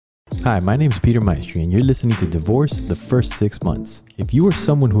Hi, my name is Peter Maestri, and you're listening to Divorce the First 6 Months. If you are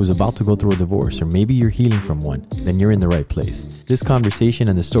someone who is about to go through a divorce, or maybe you're healing from one, then you're in the right place. This conversation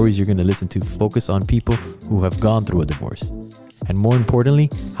and the stories you're going to listen to focus on people who have gone through a divorce, and more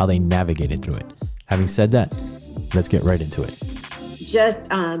importantly, how they navigated through it. Having said that, let's get right into it.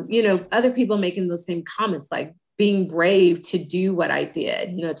 Just, other people making those same comments, like being brave to do what I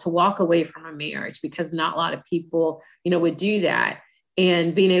did, to walk away from a marriage, because not a lot of people, would do that.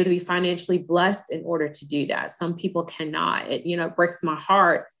 And being able to be financially blessed in order to do that. Some people cannot. It breaks my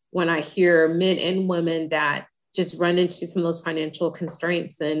heart when I hear men and women that just run into some of those financial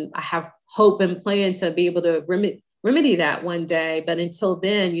constraints. And I have hope and plan to be able to remedy that one day. But until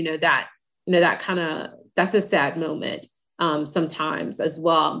then, that's a sad moment sometimes as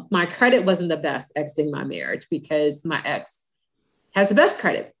well. My credit wasn't the best exiting my marriage because my ex has the best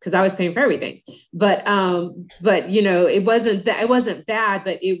credit because I was paying for everything. But it wasn't bad,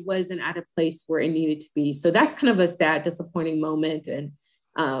 but it wasn't at a place where it needed to be. So that's kind of a sad, disappointing moment. And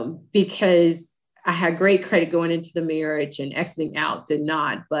because I had great credit going into the marriage and exiting out did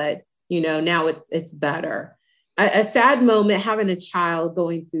not, but now it's better. A sad moment, having a child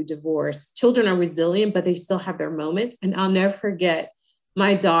going through divorce. Children are resilient, but they still have their moments. And I'll never forget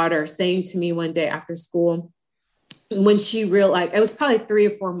my daughter saying to me one day after school, when she realized, it was probably 3 or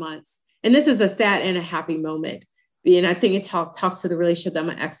 4 months. And this is a sad and a happy moment. And I think it talks to the relationship that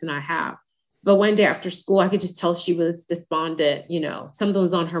my ex and I have. But one day after school, I could just tell she was despondent, something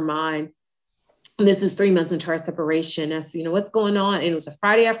was on her mind. And this is 3 months into our separation. I said, what's going on? And it was a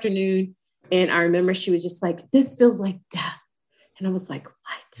Friday afternoon. And I remember she was just like, this feels like death. And I was like,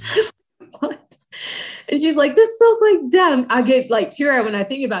 what? What? And she's like, this feels like death. I get like teary when I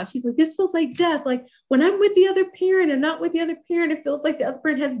think about it. She's like, this feels like death. Like when I'm with the other parent and not with the other parent, it feels like the other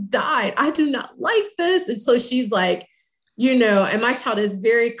parent has died. I do not like this. And so she's like, and my child is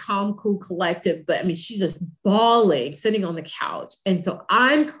very calm, cool, collective, but I mean, she's just bawling, sitting on the couch. And so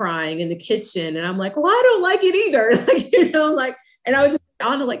I'm crying in the kitchen and I'm like, well, I don't like it either. And I was just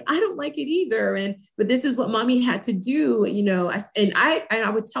on like, I don't like it either. But this is what mommy had to do, I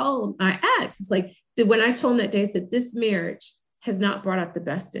would tell my ex, it's like when I told him that day, I said, this marriage has not brought out the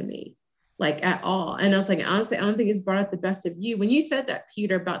best in me, like at all. And I was like, honestly, I don't think it's brought out the best of you. When you said that,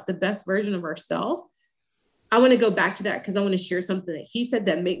 Peter, about the best version of ourselves, I want to go back to that because I want to share something that he said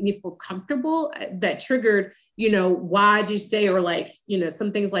that made me feel comfortable, that triggered, why'd you stay, or like,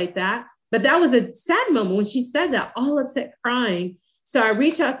 some things like that. But that was a sad moment when she said that, all upset, crying. So I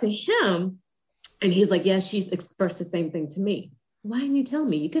reached out to him and he's like, yeah, she's expressed the same thing to me. Why didn't you tell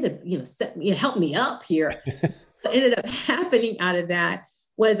me? You could have, set me, help me up here. What ended up happening out of that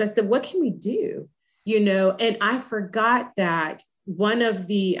was I said, what can we do? And I forgot that one of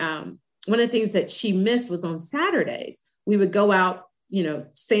the things that she missed was on Saturdays. We would go out,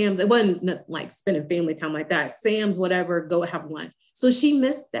 Sam's, it wasn't like spending family time like that. Sam's, whatever, go have lunch. So she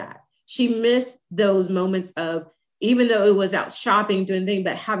missed that. She missed those moments of, even though it was out shopping, doing things,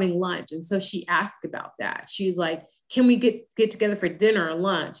 but having lunch. And so she asked about that. She's like, can we get together for dinner or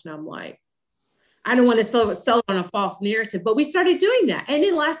lunch? And I'm like, I don't want to sell on a false narrative, but we started doing that. And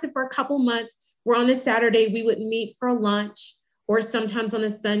it lasted for a couple months, where on a Saturday, we would meet for lunch, or sometimes on a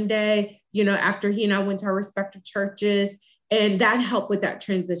Sunday, after he and I went to our respective churches. And that helped with that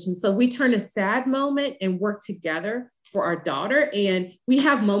transition. So we turn a sad moment and work together for our daughter. And we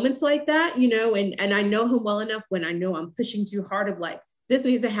have moments like that, and I know him well enough when I know I'm pushing too hard of like, this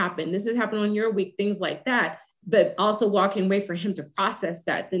needs to happen. This is happening on your week, things like that. But also walking away for him to process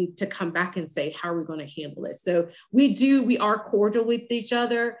that, then to come back and say, how are we going to handle it? So we are cordial with each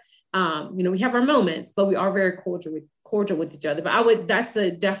other. We have our moments, but we are very cordial with each other. But that's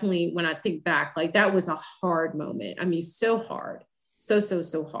definitely, when I think back, like that was a hard moment. I mean, so hard, so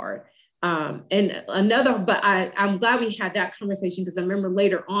hard. But I'm glad we had that conversation, because I remember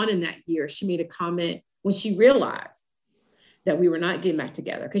later on in that year, she made a comment when she realized that we were not getting back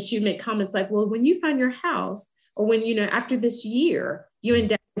together, because she'd make comments like, well, when you find your house, or when, after this year, you and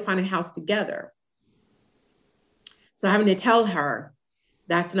Dad will find a house together. So having to tell her,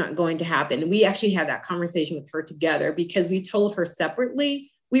 that's not going to happen. And we actually had that conversation with her together, because we told her separately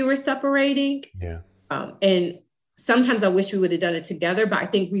we were separating. Yeah. And sometimes I wish we would have done it together, but I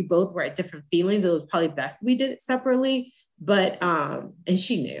think we both were at different feelings. It was probably best we did it separately, but, and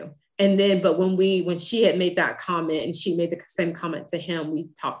she knew. And then, but when she had made that comment and she made the same comment to him, we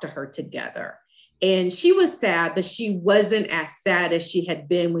talked to her together. And she was sad, but she wasn't as sad as she had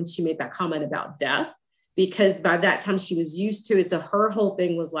been when she made that comment about death, because by that time she was used to it. So her whole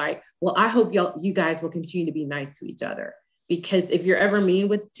thing was like, well, I hope you guys will continue to be nice to each other, because if you're ever mean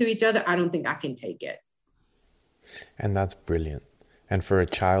to each other, I don't think I can take it. And that's brilliant. And for a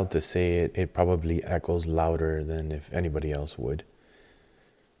child to say it, it probably echoes louder than if anybody else would,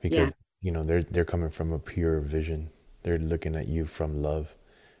 Yes. because they're coming from a pure vision. They're looking at you from love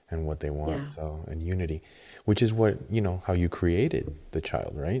and what they want, Yeah. so, and unity, which is what, how you created the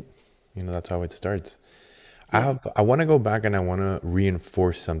child, right? That's how it starts. Yes. I want to go back and I want to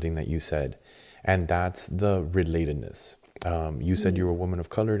reinforce something that you said, and that's the relatedness. You said you were a woman of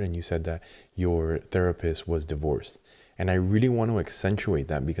color, and you said that your therapist was divorced. And I really want to accentuate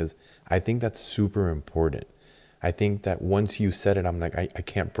that because I think that's super important. I think that once you said it, I'm like, I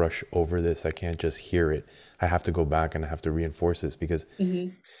can't brush over this. I can't just hear it. I have to go back and I have to reinforce this, because Mm-hmm.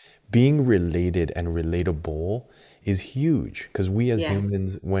 being related and relatable is huge, because we as Yes.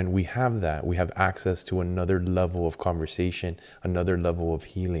 humans, when we have that, we have access to another level of conversation, another level of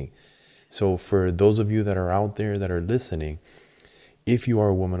healing. So for those of you that are out there that are listening, if you are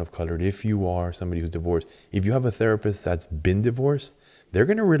a woman of color, if you are somebody who's divorced, if you have a therapist that's been divorced, they're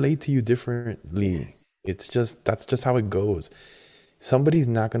going to relate to you differently. Yes. That's just how it goes. Somebody's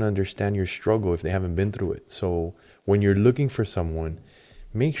not going to understand your struggle if they haven't been through it. So when you're looking for someone,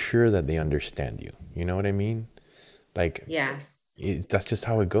 make sure that they understand you. You know what I mean? Like, Yes. that's just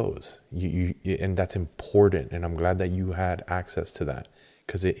how it goes. And that's important. And I'm glad that you had access to that,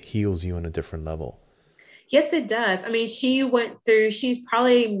 because it heals you on a different level. Yes, it does. I mean, she's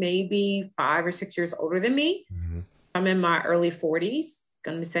probably maybe 5 or 6 years older than me. Hmm. I'm in my early 40s,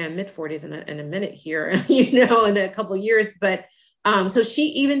 gonna say I'm mid 40s in a minute here, in a couple of years. But so she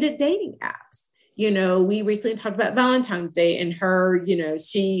even did dating apps. We recently talked about Valentine's Day, and her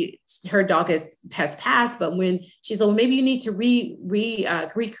dog has passed. But when she's like, well, maybe you need to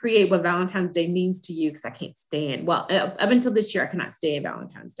recreate what Valentine's Day means to you, because I can't stand. Well, up until this year, I cannot stand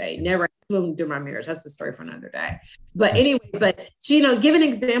Valentine's Day. Never during my marriage. That's the story for another day. But anyway, giving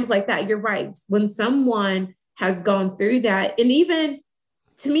examples like that, you're right. When someone has gone through that, and even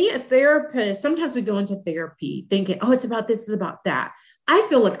to me, a therapist, sometimes we go into therapy thinking, oh, it's about this, it's about that. I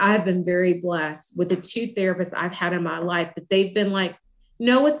feel like I've been very blessed with the two therapists I've had in my life, that they've been like,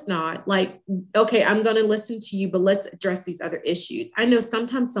 no, it's not. Like, okay, I'm going to listen to you, but let's address these other issues. I know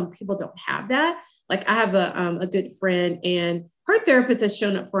sometimes some people don't have that. Like, I have a good friend, and her therapist has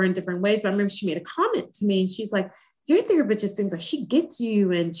shown up for her in different ways, but I remember she made a comment to me, and she's like, your therapist just seems like she gets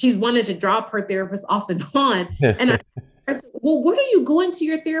you. And she's wanted to drop her therapist off and on. And I said, well, what are you going to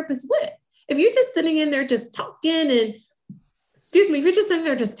your therapist with? If you're just sitting in there just talking and, excuse me, if you're just sitting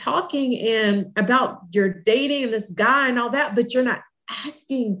there just talking and about your dating and this guy and all that, but you're not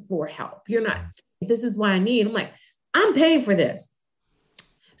asking for help, you're not, this is why I need. I'm like, I'm paying for this.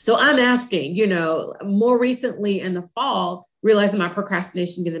 So I'm asking, more recently in the fall, realizing my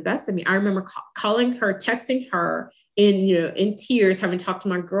procrastination getting the best of me. I remember calling her, texting her in tears, having talked to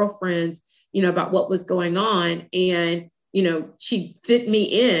my girlfriends, about what was going on. And she fit me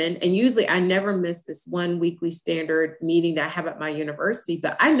in. And usually I never miss this one weekly standard meeting that I have at my university,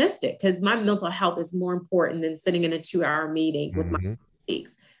 but I missed it because my mental health is more important than sitting in a 2-hour meeting with my Hmm.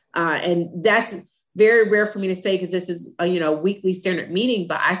 colleagues. And that's very rare for me to say, because this is a weekly standard meeting,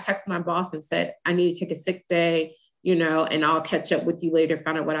 but I texted my boss and said, I need to take a sick day, and I'll catch up with you later,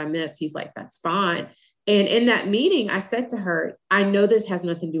 find out what I missed. He's like, that's fine. And in that meeting, I said to her, I know this has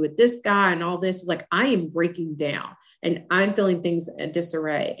nothing to do with this guy and all this. Is like, I am breaking down and I'm feeling things in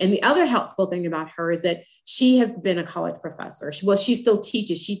disarray. And the other helpful thing about her is that she has been a college professor. She still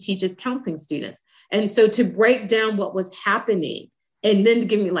teaches. She teaches counseling students. And so to break down what was happening, and then to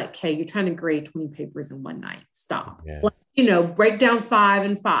give me like, hey, you're trying to grade 20 papers in one night. Stop. Yeah. Like, break down 5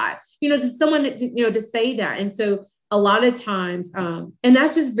 and 5, to someone, to say that. And so a lot of times, and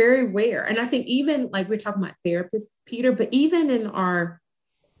that's just very rare. And I think even like we're talking about therapists, Peter, but even in our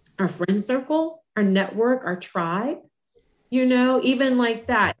friend circle, our network, our tribe, even like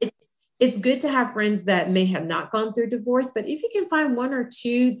that, it's good to have friends that may have not gone through divorce, but if you can find one or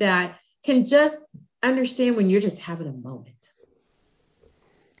two that can just understand when you're just having a moment.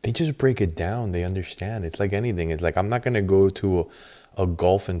 They just break it down. They understand. It's like anything. It's like, I'm not going to go to a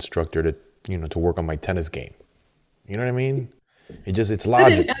golf instructor to work on my tennis game. You know what I mean? It's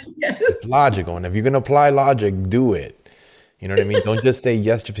logical. Yes. It's logical. And if you're going to apply logic, do it. You know what I mean? Don't just say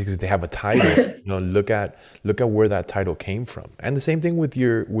yes just because they have a title. Look at where that title came from. And the same thing with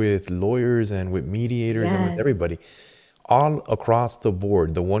lawyers and with mediators and with everybody. All across the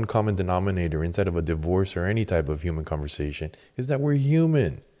board, the one common denominator inside of a divorce or any type of human conversation is that we're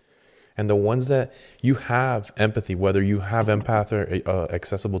human. And the ones that you have empathy, whether you have empath or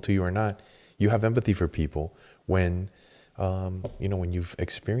accessible to you or not, you have empathy for people when when you've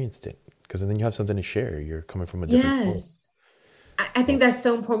experienced it, because then you have something to share. You're coming from a different place. I think that's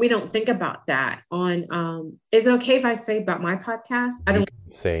so important. We don't think about that on, is it okay if I say about my podcast? I don't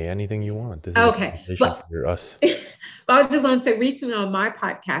say anything you want. This is okay. But for us. But I was just going to say recently on my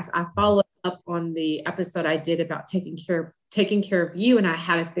podcast, I followed up on the episode I did about taking care of you. And I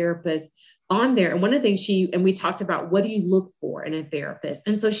had a therapist on there. And one of the things we talked about, what do you look for in a therapist?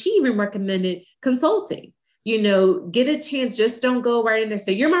 And so she even recommended consulting, get a chance, just don't go right in there,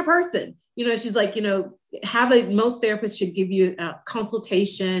 say, you're my person. She's like, most therapists should give you a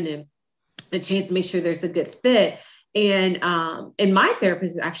consultation and a chance to make sure there's a good fit. And my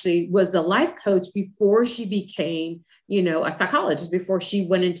therapist actually was a life coach before she became, a psychologist, before she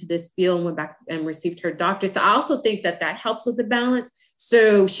went into this field and went back and received her doctorate. So I also think that helps with the balance.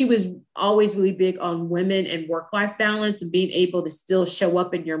 So she was always really big on women and work-life balance and being able to still show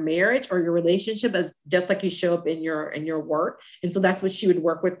up in your marriage or your relationship as just like you show up in your work. And so that's what she would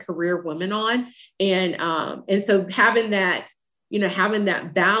work with career women on. And so having that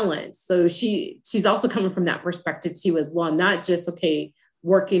balance. So she's also coming from that perspective too, as well, not just,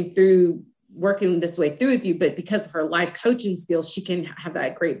 working this way through with you, but because of her life coaching skills, she can have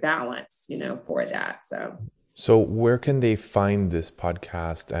that great balance, for that. So where can they find this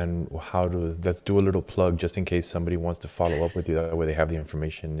podcast, and let's do a little plug just in case somebody wants to follow up with you, that way they have the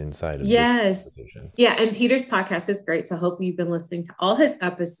information inside of this conversation. Yeah. And Peter's podcast is great. So hopefully you've been listening to all his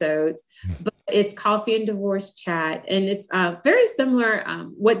episodes, but it's Coffee and Divorce Chat. And it's very similar.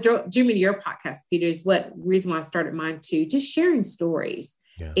 What drew me to your podcast, Peter, is what reason why I started mine too, just sharing stories.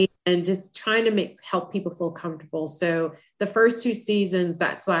 Yeah. And just trying to help people feel comfortable. So the first 2 seasons,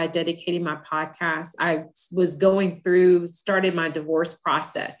 that's why I dedicated my podcast. I was started my divorce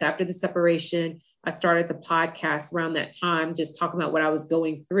process. After the separation, I started the podcast around that time, just talking about what I was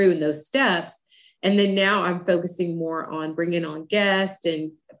going through in those steps. And then now I'm focusing more on bringing on guests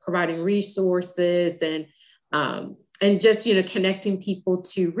and providing resources and just, connecting people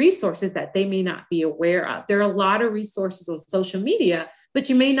to resources that they may not be aware of. There are a lot of resources on social media, but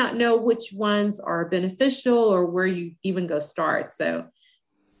you may not know which ones are beneficial or where you even go start. So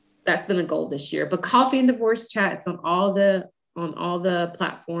that's been a goal this year. But Coffee and Divorce Chats on all the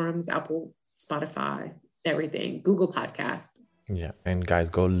platforms, Apple, Spotify, everything, Google Podcast. Yeah. And guys,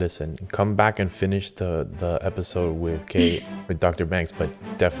 go listen. Come back and finish the episode with Dr. Banks, but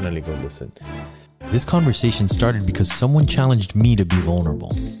definitely go listen. This conversation started because someone challenged me to be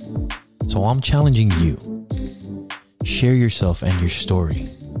vulnerable. So I'm challenging you. Share yourself and your story.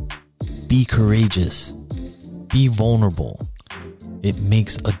 Be courageous. Be vulnerable. It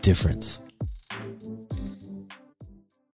makes a difference.